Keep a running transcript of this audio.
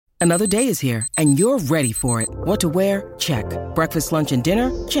Another day is here, and you're ready for it. What to wear? Check. Breakfast, lunch, and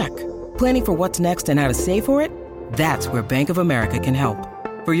dinner? Check. Planning for what's next and how to save for it? That's where Bank of America can help.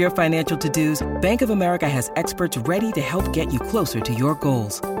 For your financial to-dos, Bank of America has experts ready to help get you closer to your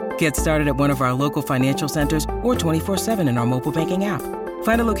goals. Get started at one of our local financial centers or 24/7 in our mobile banking app.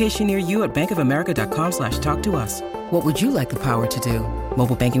 Find a location near you at bankofamerica.com/talktous. What would you like the power to do?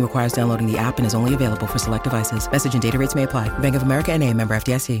 Mobile banking requires downloading the app and is only available for select devices. Message and data rates may apply. Bank of America N.A., member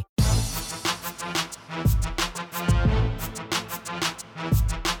FDIC.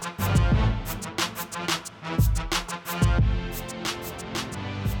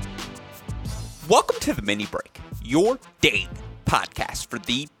 Welcome to the Mini Break, your daily podcast for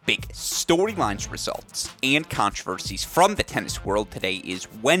the biggest storylines, results, and controversies from the tennis world. Today is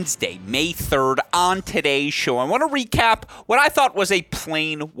Wednesday, May 3rd. On today's show, I want to recap what I thought was a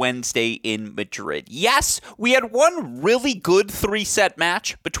plain Wednesday in Madrid. Yes, we had one really good three-set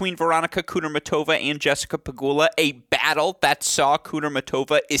match between Veronika Kudermetova and Jessica Pegula, a battle that saw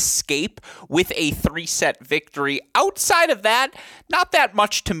Kudermetova escape with a three-set victory. Outside of that, not that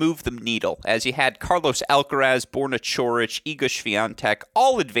much to move the needle, as you had Carlos Alcaraz, Borna Coric, Iga Swiatek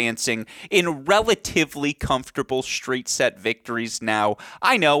all advancing in relatively comfortable straight-set victories. Now,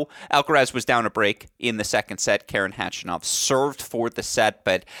 I know Alcaraz was down a break in the second set. Karen Khachanov served for the set,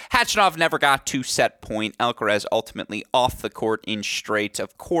 but Khachanov never got to set point. Alcaraz ultimately off the court in straights.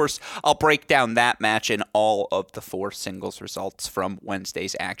 Of course, I'll break down that match and all of the four singles results from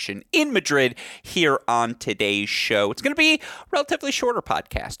Wednesday's action in Madrid here on today's show. It's going to be a relatively shorter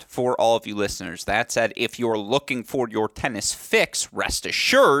podcast for all of you listeners. That said, if you're looking for your tennis fix, rest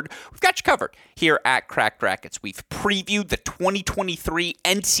assured, we've got you covered here at Cracked Racquets. We've previewed the 2023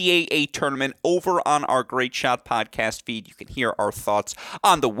 NCAA tournament over on our Great Shot podcast feed. You can hear our thoughts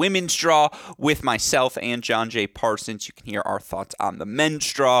on the women's draw with myself and John J. Parsons. You can hear our thoughts on the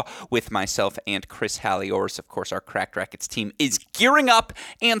men's draw with myself and Chris Halliors. Of course, our Cracked Racquets team is gearing up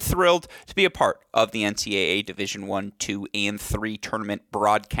and thrilled to be a part of the NCAA Division 1, 2, and 3 tournament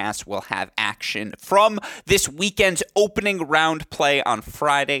broadcast. We'll have action from this weekend's opening round play on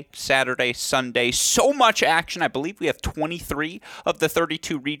Friday, Saturday, Sunday. So much action. I believe we have 23 of the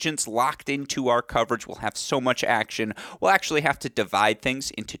 32 regions locked into our coverage. We'll have so much action. We'll actually have to divide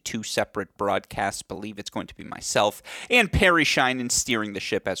things into two separate broadcasts. I believe it's going to be myself and Perry Shinen steering the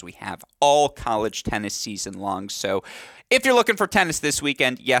ship as we have all college tennis season long. So if you're looking for tennis this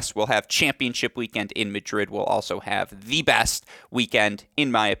weekend, yes, we'll have championship weekend in Madrid. We'll also have the best weekend,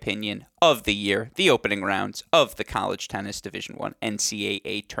 in my opinion, of the year, the opening rounds of the College Tennis Division 1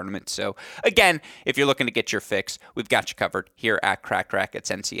 NCAA tournament. So again, if you're looking to get your fix, we've got you covered here at Cracked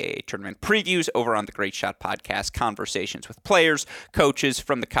Racquets NCAA tournament previews over on the Great Shot podcast, conversations with players, coaches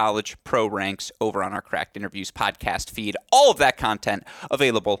from the college pro ranks over on our Cracked Interviews podcast feed. All of that content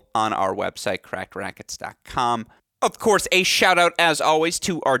available on our website, crackedrackets.com. Of course, a shout out as always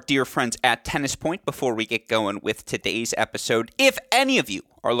to our dear friends at Tennis Point before we get going with today's episode. If any of you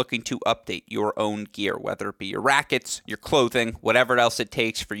are looking to update your own gear, whether it be your rackets, your clothing, whatever else it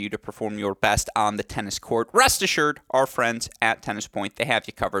takes for you to perform your best on the tennis court, rest assured, our friends at Tennis Point, they have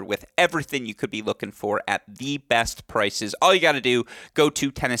you covered with everything you could be looking for at the best prices. All you got to do, go to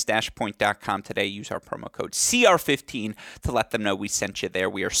tennis-point.com today, use our promo code CR15 to let them know we sent you there.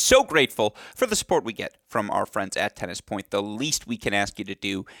 We are so grateful for the support we get from our friends at Tennis Point. The least we can ask you to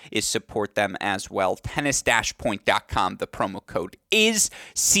do is support them as well. Tennis-point.com, the promo code is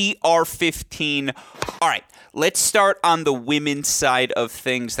CR15. All right, let's start on the women's side of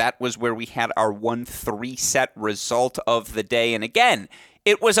things. That was where we had our 1-3 set result of the day. And again,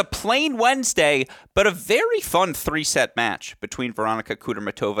 it was a plain Wednesday, but a very fun three-set match between Veronika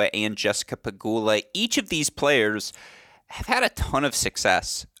Kudermetova and Jessica Pegula. Each of these players have had a ton of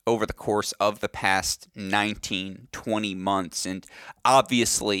success over the course of the past 19, 20 months. And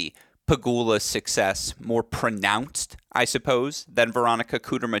obviously, Pegula's success more pronounced, I suppose, than Veronika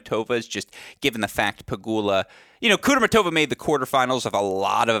Kudermetova's, just given the fact Pegula, Kudermetova made the quarterfinals of a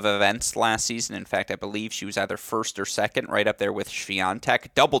lot of events last season. In fact, I believe she was either first or second, right up there with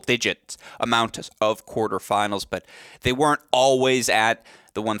Swiatek, double-digit amount of quarterfinals, but they weren't always at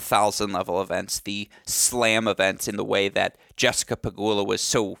the 1,000 level events, the slam events, in the way that Jessica Pegula was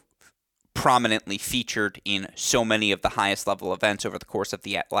so prominently featured in so many of the highest level events over the course of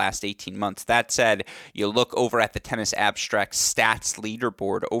the last 18 months. That said, you look over at the Tennis Abstract stats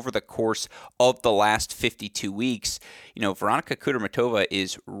leaderboard over the course of the last 52 weeks, Veronika Kudermetova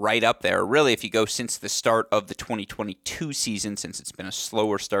is right up there. Really, if you go since the start of the 2022 season, since it's been a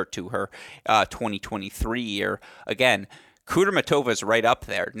slower start to her 2023 year, again, Kudermetova is right up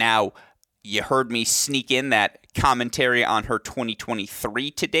there. Now, You heard me sneak in that commentary on her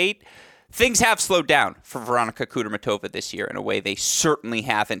 2023 to date. Things have slowed down for Veronika Kudermetova this year in a way they certainly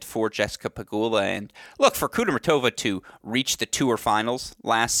haven't for Jessica Pegula. And look, for Kudermetova to reach the tour finals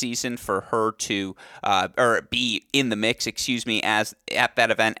last season, for her to be in the mix, as at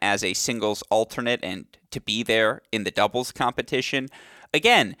that event as a singles alternate and to be there in the doubles competition.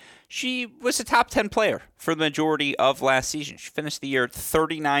 Again, she was a top 10 player for the majority of last season. She finished the year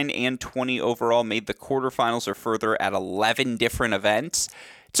 39-20 overall, made the quarterfinals or further at 11 different events.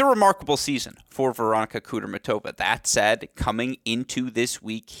 It's a remarkable season for Veronika Kudermetova. That said, coming into this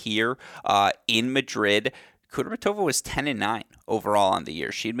week here in Madrid, Kudermetova was 10-9 overall on the year.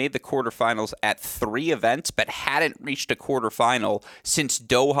 She had made the quarterfinals at 3 events, but hadn't reached a quarterfinal since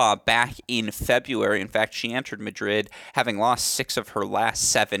Doha back in February. In fact, she entered Madrid having lost 6 of her last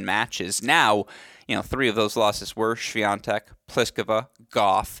 7 matches. Now, 3 of those losses were Swiatek, Pliskova,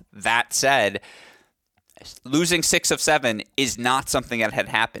 Goff. That said, losing 6 of 7 is not something that had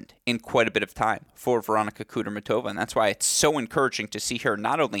happened in quite a bit of time for Veronika Kudermetova, and that's why it's so encouraging to see her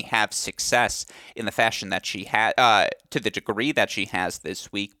not only have success in the fashion that she had, to the degree that she has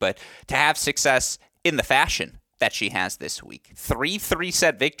this week, but to have success in the fashion that she has this week. 3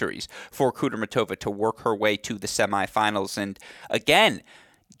 3-set victories for Kudermetova to work her way to the semifinals, and again,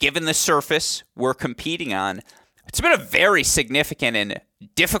 given the surface we're competing on, it's been a very significant and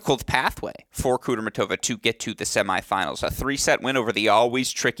difficult pathway for Kudermetova to get to the semifinals. A 3-set win over the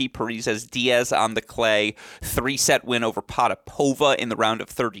always tricky Parisas Diaz on the clay. 3-set win over Potapova in the round of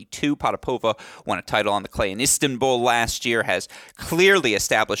 32. Potapova won a title on the clay in Istanbul last year, has clearly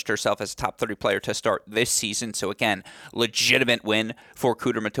established herself as a top 30 player to start this season. So again, legitimate win for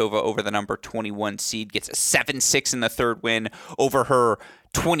Kudermetova over the number 21 seed. Gets a 7-6 in the third win over her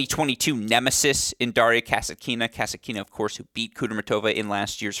 2022 nemesis in Daria Kasatkina. Kasatkina, of course, who beat Kudermetova in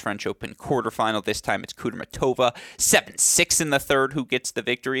last year's French Open quarterfinal. This time it's Kudermetova, 7-6 in the third, who gets the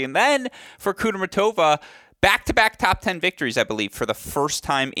victory. And then for Kudermetova, back-to-back top 10 victories, I believe, for the first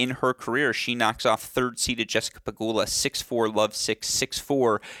time in her career. She knocks off third-seeded Jessica Pegula, 6-4, love 6,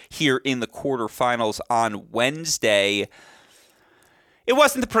 6-4 here in the quarterfinals on Wednesday. It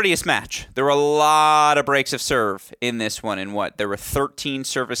wasn't the prettiest match. There were a lot of breaks of serve in this one. And there were 13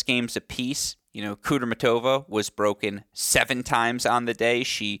 service games apiece. Kudermetova was broken 7 times on the day.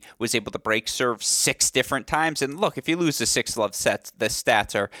 She was able to break serve 6 different times. And look, if you lose the 6 love sets, the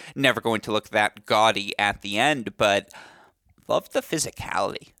stats are never going to look that gaudy at the end. But love the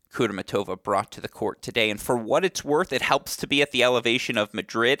physicality Kudermetova brought to the court today. And for what it's worth, it helps to be at the elevation of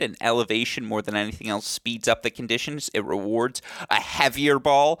Madrid, and elevation more than anything else speeds up the conditions. It rewards a heavier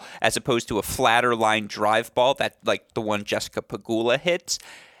ball as opposed to a flatter line drive ball that like the one Jessica Pegula hits.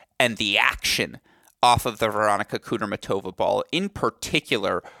 And the action off of the Veronika Kudermetova ball, in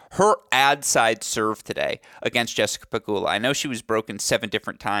particular, her ad side serve today against Jessica Pegula. I know she was broken 7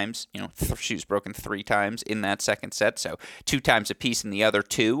 different times. She was broken 3 times in that second set, so 2 times apiece in the other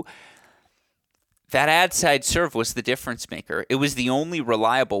 2. That ad side serve was the difference maker. It was the only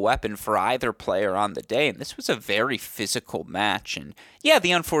reliable weapon for either player on the day, and this was a very physical match. And yeah,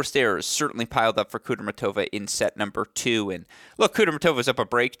 the unforced errors certainly piled up for Kudermetova in set number 2. And look, Kudermetova's up a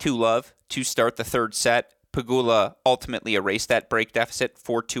break, 2-love, to start the third set. Pegula ultimately erased that break deficit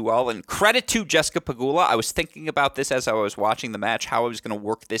 4-2 all. And credit to Jessica Pegula. I was thinking about this as I was watching the match, how I was going to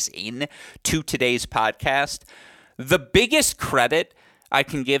work this in to today's podcast. The biggest credit I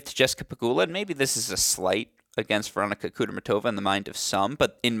can give to Jessica Pegula, and maybe this is a slight against Veronika Kudermetova in the mind of some,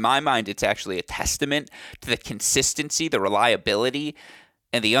 but in my mind, it's actually a testament to the consistency, the reliability,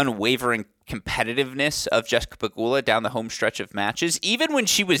 and the unwavering competitiveness of Jessica Pegula down the home stretch of matches. Even when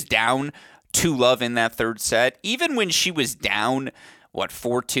she was down 2-love in that third set, even when she was down,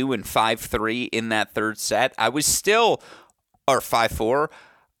 4-2 and 5-3 in that third set, I was still, or 5-4,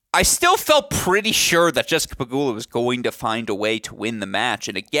 I still felt pretty sure that Jessica Pegula was going to find a way to win the match.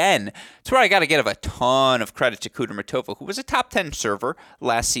 And again, it's where I got to give a ton of credit to Kudermetova, who was a top 10 server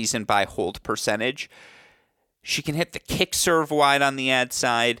last season by hold percentage. She can hit the kick serve wide on the ad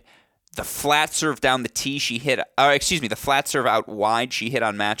side. The flat serve down the tee she hit, the flat serve out wide she hit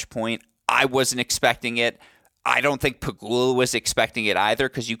on match point. I wasn't expecting it. I don't think Pegula was expecting it either,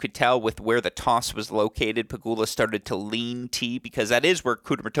 because you could tell with where the toss was located, Pegula started to lean tee, because that is where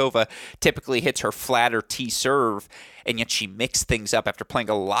Kudermetova typically hits her flatter tee serve, and yet she mixed things up after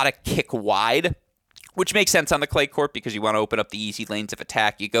playing a lot of kick wide, which makes sense on the clay court because you want to open up the easy lanes of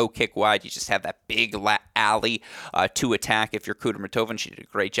attack. You go kick wide, you just have that big alley to attack if you're Kudermetova, and she did a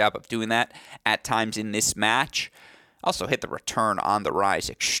great job of doing that at times in this match. Also hit the return on the rise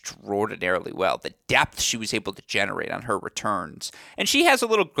extraordinarily well. The depth she was able to generate on her returns. And she has a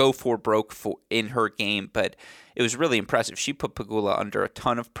little go for broke in her game, but it was really impressive. She put Pegula under a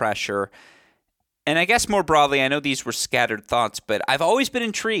ton of pressure. And I guess more broadly, I know these were scattered thoughts, but I've always been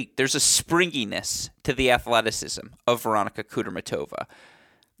intrigued. There's a springiness to the athleticism of Veronika Kudermetova.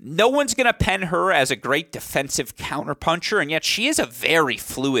 No one's going to pen her as a great defensive counterpuncher, and yet she is a very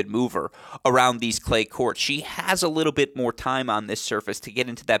fluid mover around these clay courts. She has a little bit more time on this surface to get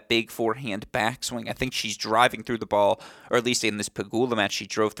into that big forehand backswing. I think she's driving through the ball, or at least in this Pegula match, she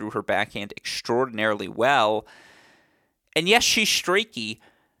drove through her backhand extraordinarily well. And yes, she's streaky,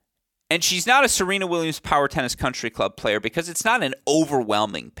 and she's not a Serena Williams Power Tennis Country Club player because it's not an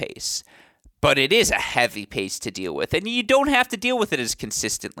overwhelming pace. But it is a heavy pace to deal with, and you don't have to deal with it as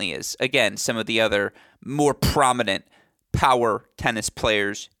consistently as, again, some of the other more prominent power tennis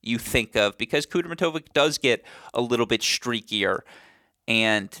players you think of, because Kudermetova does get a little bit streakier,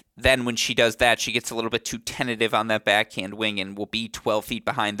 and then when she does that, she gets a little bit too tentative on that backhand wing and will be 12 feet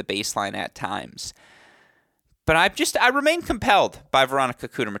behind the baseline at times. But I remain compelled by Veronika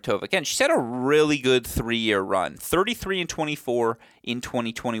Kudermetova. Again, she's had a really good 3-year run, 33-24 in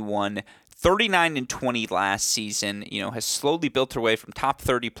 2021. 39-20 last season, has slowly built her way from top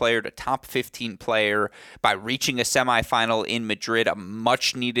 30 player to top 15 player by reaching a semifinal in Madrid, a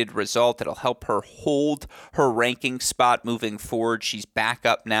much-needed result that'll help her hold her ranking spot moving forward. She's back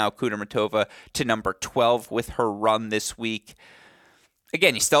up now, Kudermetova, to number 12 with her run this week.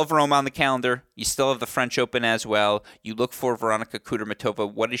 Again, you still have Rome on the calendar. You still have the French Open as well. You look for Veronika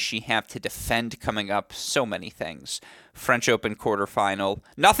Kudermetova. What does she have to defend coming up? So many things. French Open quarterfinal.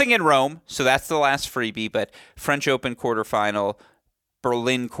 Nothing in Rome, so that's the last freebie, but French Open quarterfinal,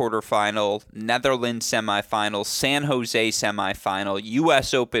 Berlin quarterfinal, Netherlands semifinal, San Jose semifinal,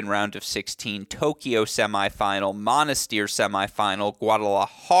 U.S. Open round of 16, Tokyo semifinal, Monastir semifinal,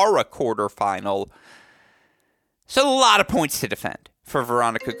 Guadalajara quarterfinal. So a lot of points to defend for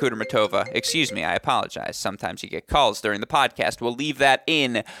Veronika Kudermetova. Excuse me, I apologize. Sometimes you get calls during the podcast. We'll leave that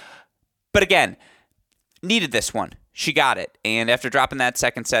in. But again, needed this one. She got it. And after dropping that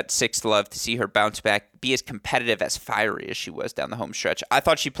second set 6-love, to see her bounce back, be as competitive, as fiery as she was down the home stretch, I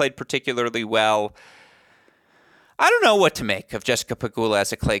thought she played particularly well. I don't know what to make of Jessica Pegula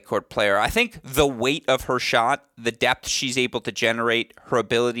as a clay court player. I think the weight of her shot, the depth she's able to generate, her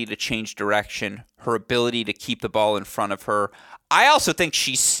ability to change direction, her ability to keep the ball in front of her. I also think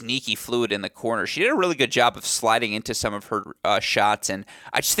she's sneaky fluid in the corner. She did a really good job of sliding into some of her shots, and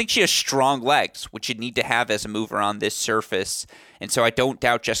I just think she has strong legs, which you need to have as a mover on this surface. And so I don't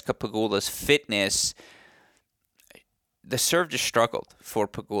doubt Jessica Pegula's fitness. The serve just struggled for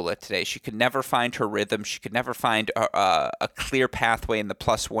Pegula today. She could never find her rhythm. She could never find a clear pathway in the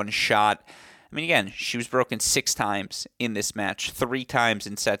 +1 shot. I mean, again, she was broken 6 times in this match, 3 times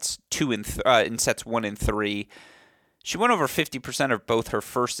in sets 1 and 3. She won over 50% of both her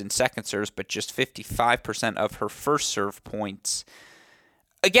first and second serves, but just 55% of her first serve points.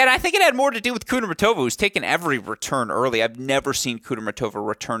 Again, I think it had more to do with Kudermetova, who's taken every return early. I've never seen Kudermetova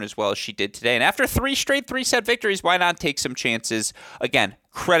return as well as she did today. And after 3 straight 3-set victories, why not take some chances? Again,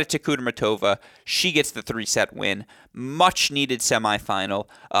 credit to Kudermetova. She gets the 3-set win. Much needed semifinal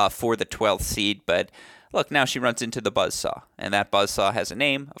for the 12th seed. But look, now she runs into the buzzsaw. And that buzzsaw has a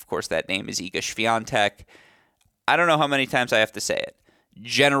name. Of course, that name is Iga Swiatek. I don't know how many times I have to say it.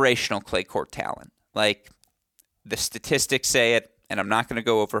 Generational clay court talent. Like, the statistics say it. And I'm not going to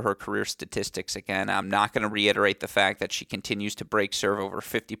go over her career statistics again. I'm not going to reiterate the fact that she continues to break serve over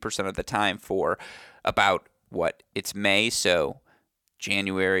 50% of the time for about, it's May, so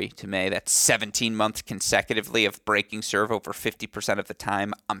January to May. That's 17 months consecutively of breaking serve over 50% of the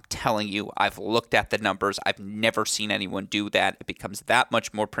time. I'm telling you, I've looked at the numbers. I've never seen anyone do that. It becomes that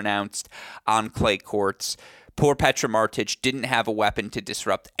much more pronounced on clay courts. Poor Petra Martic didn't have a weapon to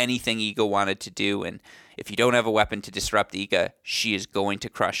disrupt anything Iga wanted to do, and if you don't have a weapon to disrupt Iga, she is going to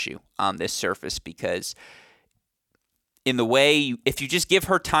crush you on this surface, because in the way, if you just give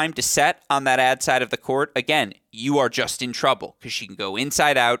her time to set on that ad side of the court, again, you are just in trouble, because she can go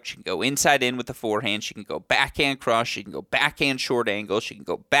inside out, she can go inside in with the forehand, she can go backhand cross, she can go backhand short angle, she can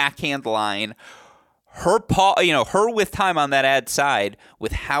go backhand line. Her with time on that ad side,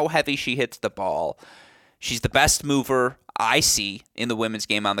 with how heavy she hits the ball, she's the best mover I see in the women's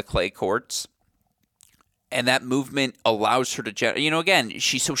game on the clay courts. And that movement allows her to, again,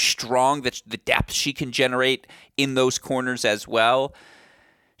 she's so strong that the depth she can generate in those corners as well.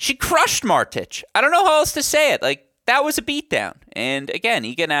 She crushed Martic. I don't know how else to say it. Like, that was a beatdown. And again,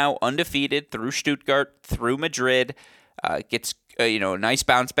 Iga now undefeated through Stuttgart, through Madrid, gets nice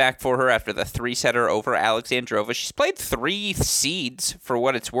bounce back for her after the 3-setter over Alexandrova. She's played 3 seeds, for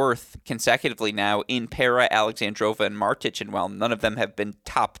what it's worth, consecutively now in Para, Alexandrova, and Martic, and while none of them have been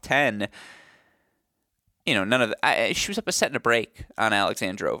top 10, she was up a set and a break on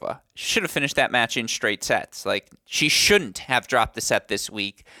Alexandrova. She should have finished that match in straight sets. She shouldn't have dropped the set this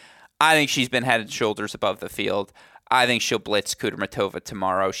week. I think she's been head and shoulders above the field. I think she'll blitz Kudermetova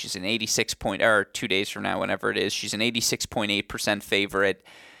tomorrow. She's an 2 days from now, whenever it is. She's an 86.8% favorite,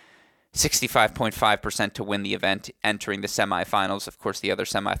 65.5% to win the event entering the semifinals. Of course, the other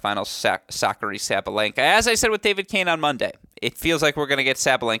semifinals, Sakkari, Sabalenka. As I said with David Kane on Monday, it feels like we're going to get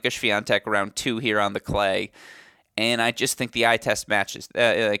Sabalenka, Swiatek round 2 here on the clay. And I just think the eye test matches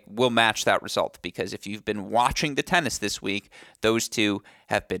will match that result, because if you've been watching the tennis this week, those two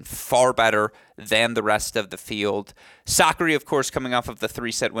have been far better than the rest of the field. Sakkari, of course, coming off of the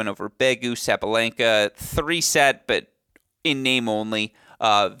 3-set win over Begu. Sabalenka, 3-set, but in name only.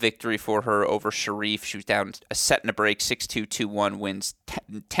 Victory for her over Sharif. She was down a set and a break, 6-2, 2-1, wins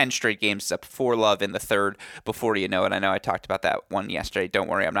 10 straight games, up 4-love in the third. Before you know it, I know I talked about that one yesterday. Don't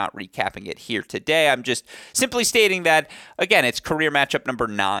worry, I'm not recapping it here today. I'm just simply stating that, again, it's career matchup number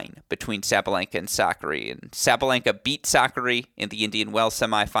 9 between Sabalenka and Sakkari. And Sabalenka beat Sakkari in the Indian Wells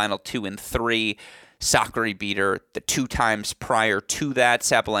semifinal 2-3. Sakkari beat her the 2 times prior to that.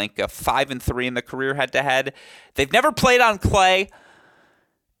 Sabalenka 5-3 in the career head-to-head. They've never played on clay.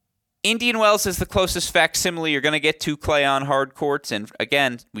 Indian Wells is the closest facsimile you're going to get to clay on hard courts. And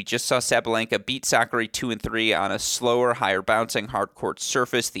again, we just saw Sabalenka beat Sakkari 2-3 on a slower, higher bouncing hard court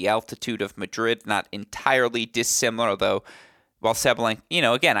surface. The altitude of Madrid, not entirely dissimilar, although while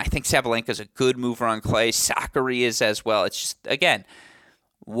Sabalenka, again, I think Sabalenka is a good mover on clay. Sakkari is as well. It's just, again,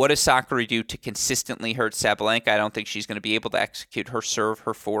 what does Sakkari do to consistently hurt Sabalenka? I don't think she's going to be able to execute her serve,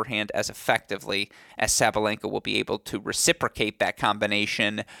 her forehand as effectively as Sabalenka will be able to reciprocate that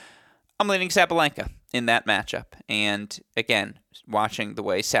combination. I'm leaning Sabalenka in that matchup. And again, watching the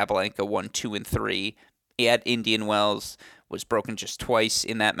way Sabalenka won 2-3 at Indian Wells, was broken just twice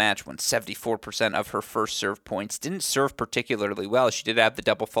in that match, won 74% of her first serve points. Didn't serve particularly well. She did have the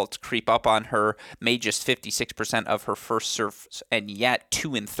double faults creep up on her, made just 56% of her first serves, and yet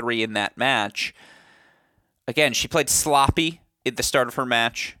 2-3 in that match. Again, she played sloppy at the start of her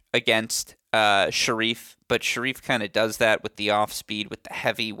match against Sharif, but Sharif kind of does that with the off speed, with the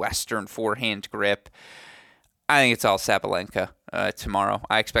heavy Western forehand grip. I think it's all Sabalenka tomorrow.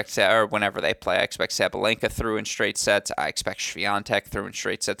 I expect, or whenever they play, I expect Sabalenka through in straight sets. I expect Swiatek through in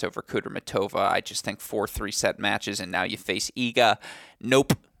straight sets over Kudermetova. I just think 4 3-set matches, and now you face Iga.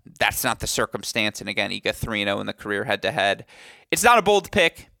 Nope, that's not the circumstance. And again, Iga 3-0 in the career head-to-head. It's not a bold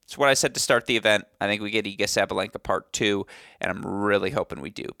pick. It's what I said to start the event. I think we get Iga Sabalenka part 2, and I'm really hoping we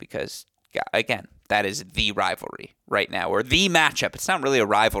do, because again, that is the rivalry right now, or the matchup. It's not really a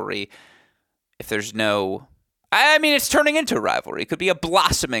rivalry if there's no... I mean, it's turning into a rivalry. It could be a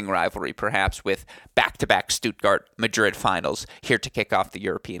blossoming rivalry, perhaps, with back-to-back Stuttgart-Madrid finals here to kick off the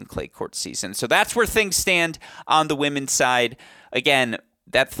European clay court season. So that's where things stand on the women's side. Again,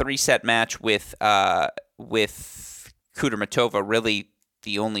 that 3-set match with Kudermetova, really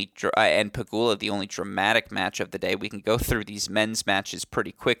the only, and Pegula, the only dramatic match of the day. We can go through these men's matches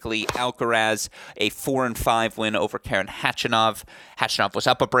pretty quickly. Alcaraz, a 4-5 win over Karen Khachanov. Khachanov was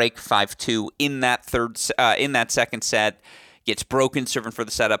up a break, 5-2 in that second set. Gets broken serving for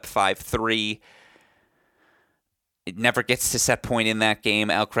the setup, 5-3. It never gets to set point in that game.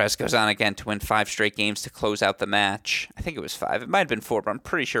 Alcaraz goes on again to win 5 straight games to close out the match. I think it was 5. It might have been 4, but I'm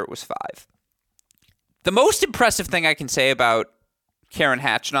pretty sure it was 5. The most impressive thing I can say about Karen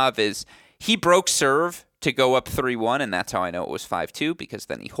Khachanov is he broke serve to go up 3-1, and that's how I know it was 5-2, because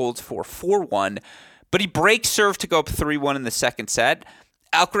then he holds 4-4-1. But he breaks serve to go up 3-1 in the second set.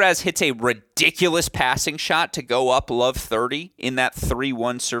 Alcaraz hits a ridiculous passing shot to go up love 30 in that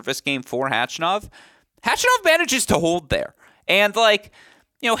 3-1 service game for Khachanov. Khachanov manages to hold there. And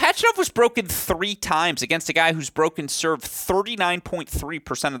Khachanov was broken 3 times against a guy who's broken serve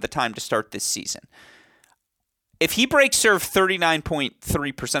 39.3% of the time to start this season. If he breaks serve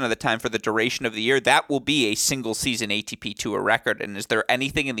 39.3% of the time for the duration of the year, that will be a single-season ATP Tour record. And is there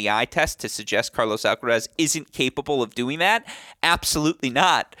anything in the eye test to suggest Carlos Alcaraz isn't capable of doing that? Absolutely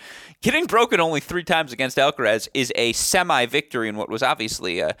not. Getting broken only 3 times against Alcaraz is a semi-victory in what was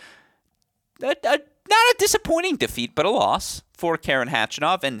obviously not a disappointing defeat, but a loss for Karen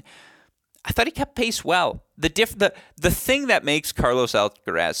Khachanov. And I thought he kept pace well. The thing that makes Carlos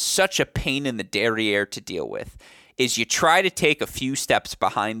Alcaraz such a pain in the derriere to deal with is you try to take a few steps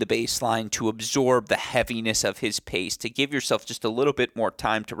behind the baseline to absorb the heaviness of his pace, to give yourself just a little bit more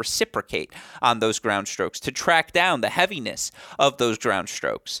time to reciprocate on those ground strokes, to track down the heaviness of those ground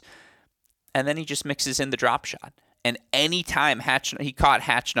strokes. And then he just mixes in the drop shot. And any time he caught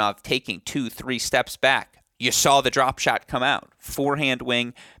Khachanov taking 2-3 steps back, you saw the drop shot come out. Forehand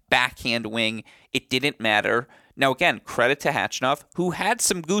wing, backhand wing, it didn't matter. Now again, credit to Khachanov, who had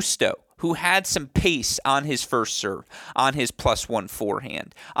some gusto, who had some pace on his first serve, on his +1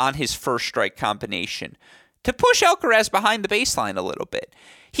 forehand, on his first strike combination, to push Alcaraz behind the baseline a little bit.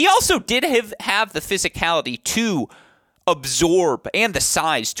 He also did have the physicality to absorb, and the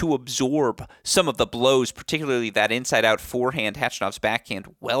size to absorb some of the blows, particularly that inside-out forehand. Khachanov's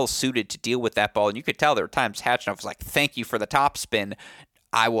backhand well suited to deal with that ball. And you could tell there were times Khachanov was like, thank you for the topspin.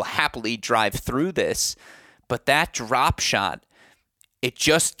 I will happily drive through this. But that drop shot, it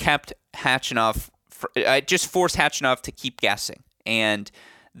just kept it just forced Khachanov to keep guessing. And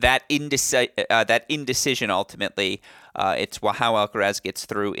that indecision ultimately, it's how Alcaraz gets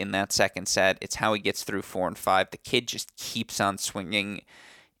through in that second set. It's how he gets through 4 and 5. The kid just keeps on swinging.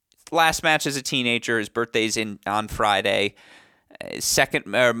 Last match as a teenager, his birthday's on Friday. Second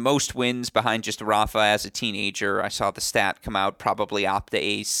most wins behind just Rafa as a teenager. I saw the stat come out, probably Opta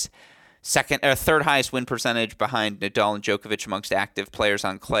Ace. Third highest win percentage behind Nadal and Djokovic amongst active players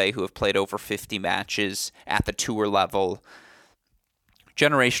on clay who have played over 50 matches at the tour level.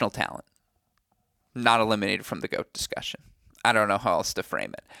 Generational talent. Not eliminated from the GOAT discussion. I don't know how else to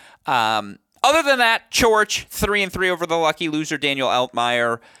frame it. Other than that, Coric, 3-3 over the lucky loser, Daniel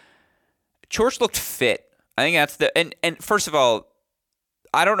Altmaier. Coric looked fit. I think that's and first of all,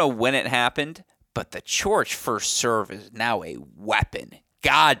 I don't know when it happened, but the Coric first serve is now a weapon.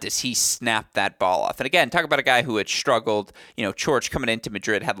 God, does he snap that ball off. And again, talk about a guy who had struggled. Coric coming into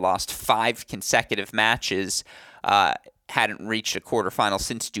Madrid had lost 5 consecutive matches, hadn't reached a quarterfinal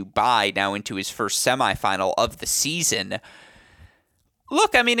since Dubai, now into his first semifinal of the season.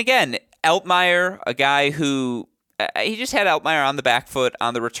 Look, I mean, again, Altmaier, a guy who, he just had Altmaier on the back foot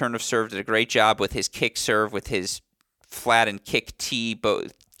on the return of serve, did a great job with his kick serve, with his flat and kick tee,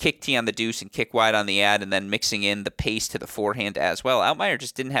 both kick tee on the deuce and kick wide on the ad, and then mixing in the pace to the forehand as well. Altmaier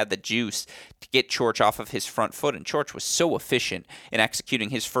just didn't have the juice to get Coric off of his front foot, and Coric was so efficient in executing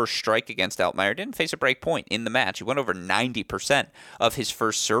his first strike against Altmaier. Didn't face a break point in the match. He went over 90% of his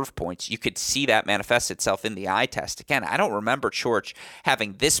first serve points. You could see that manifest itself in the eye test. Again, I don't remember Coric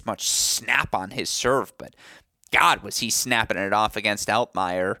having this much snap on his serve, but God, was he snapping it off against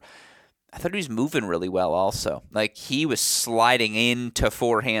Altmaier. I thought he was moving really well also. Like, he was sliding into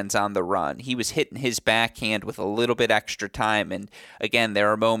forehands on the run. He was hitting his backhand with a little bit extra time. And again, there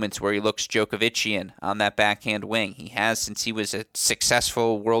are moments where he looks Djokovician on that backhand wing. He has since he was a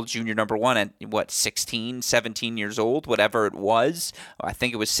successful world junior number 1 at, 16, 17 years old, whatever it was. I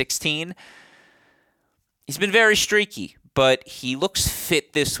think it was 16. He's been very streaky, but he looks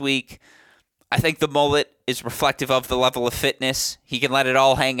fit this week. I think the mullet is reflective of the level of fitness. He can let it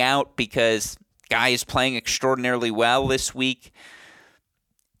all hang out because guy is playing extraordinarily well this week.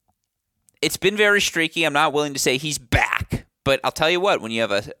 It's been very streaky. I'm not willing to say he's back, but I'll tell you what, when you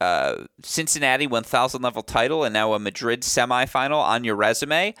have a Cincinnati 1,000 level title and now a Madrid semifinal on your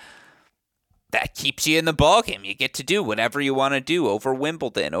resume, that keeps you in the ballgame. You get to do whatever you want to do over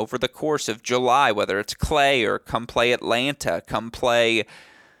Wimbledon, over the course of July, whether it's clay or come play Atlanta, come play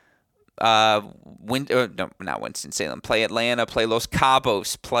not Winston-Salem. Play Atlanta, play Los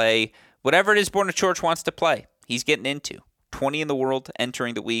Cabos, play whatever it is Borna Coric wants to play. He's getting into 20 in the world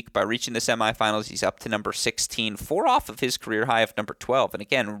entering the week. By reaching the semifinals, he's up to number 16, 4 off of his career high of number 12. And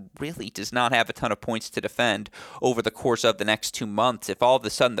again, really does not have a ton of points to defend over the course of the next 2 months. If all of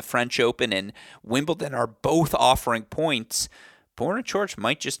a sudden the French Open and Wimbledon are both offering points, Borna Coric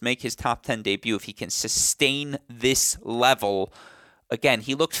might just make his top 10 debut if he can sustain this level. Again,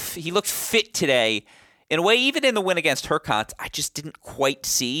 he looked fit today. In a way, even in the win against Hurkacz, I just didn't quite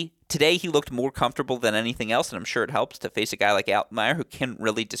see. Today, he looked more comfortable than anything else, and I'm sure it helps to face a guy like Altmaier who can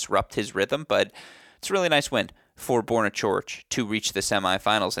really disrupt his rhythm, but it's a really nice win for Borna Coric to reach the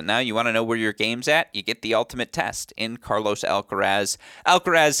semifinals. And now you want to know where your game's at? You get the ultimate test in Carlos Alcaraz.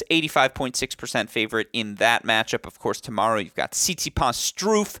 Alcaraz, 85.6% favorite in that matchup. Of course, tomorrow you've got Tsitsipas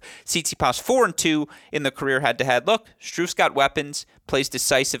Struff. Tsitsipas 4-2 in the career head-to-head. Look, Struff's got weapons, plays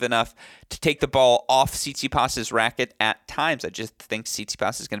decisive enough to take the ball off Tsitsipas's racket at times. I just think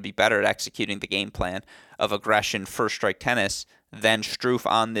Tsitsipas is going to be better at executing the game plan of aggression, first strike tennis than Struff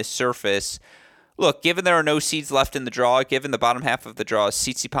on this surface. Look, given there are no seeds left in the draw, given the bottom half of the draw is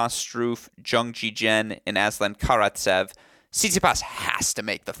Tsitsipas, Struff, Zheng Zhizhen, and Aslan Karatsev, Tsitsipas has to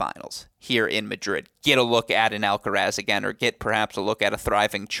make the finals here in Madrid. Get a look at an Alcaraz again, or get perhaps a look at a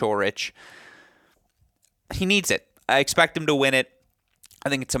thriving Coric. He needs it. I expect him to win it. I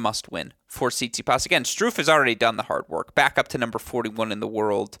think it's a must-win for Tsitsipas. Again, Struff has already done the hard work. Back up to number 41 in the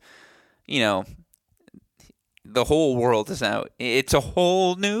world. The whole world is now. It's a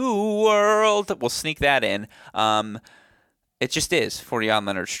whole new world. We'll sneak that in. It just is for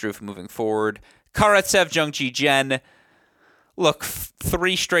Jan-Lennard Struff moving forward. Karatsev, Zheng Zhizhen. Look,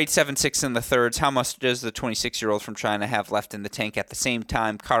 3 straight 7-6 in the thirds. How much does the 26-year-old from China have left in the tank? At the same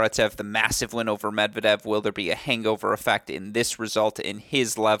time, Karatsev, the massive win over Medvedev. Will there be a hangover effect in this result in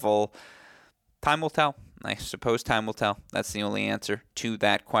his level? Time will tell. I suppose time will tell. That's the only answer to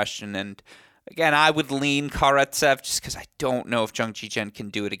that question. And again, I would lean Karatsev just because I don't know if Zheng Zhizhen can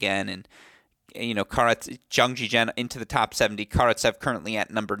do it again. And Zheng Zhizhen into the top 70. Karatsev currently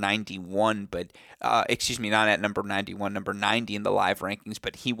at number 91, but not at number 91, number 90 in the live rankings.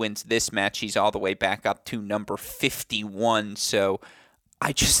 But he wins this match, he's all the way back up to number 51. So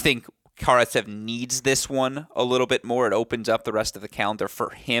I just think Karatsev needs this one a little bit more. It opens up the rest of the calendar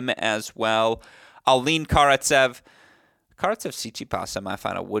for him as well. I'll lean Karatsev. Karatsev-Tsitsipas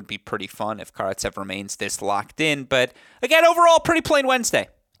semifinal would be pretty fun if Karatsev remains this locked in. But again, overall, pretty plain Wednesday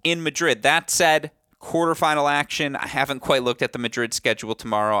in Madrid. That said, quarterfinal action. I haven't quite looked at the Madrid schedule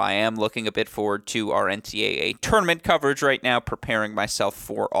tomorrow. I am looking a bit forward to our NCAA tournament coverage right now, preparing myself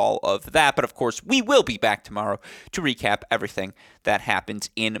for all of that. But of course, we will be back tomorrow to recap everything that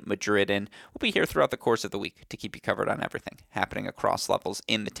happens in Madrid. And we'll be here throughout the course of the week to keep you covered on everything happening across levels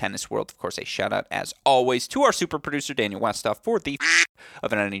in the tennis world. Of course, a shout out, as always, to our super producer, Daniel Westoff, for the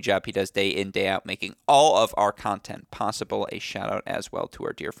of any job he does day in, day out, making all of our content possible. A shout out as well to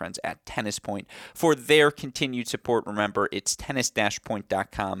our dear friends at Tennis Point for their continued support. Remember, it's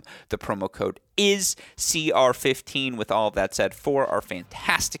tennis-point.com. The promo code is CR15. With all of that said, for our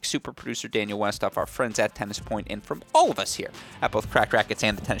fantastic super producer, Daniel Westoff, our friends at Tennis Point, and from all of us here at both Cracked Rackets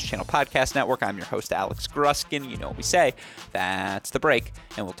and the Tennis Channel Podcast Network, I'm your host, Alex Gruskin. You know what we say. That's the break,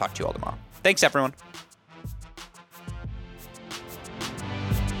 and we'll talk to you all tomorrow. Thanks, everyone.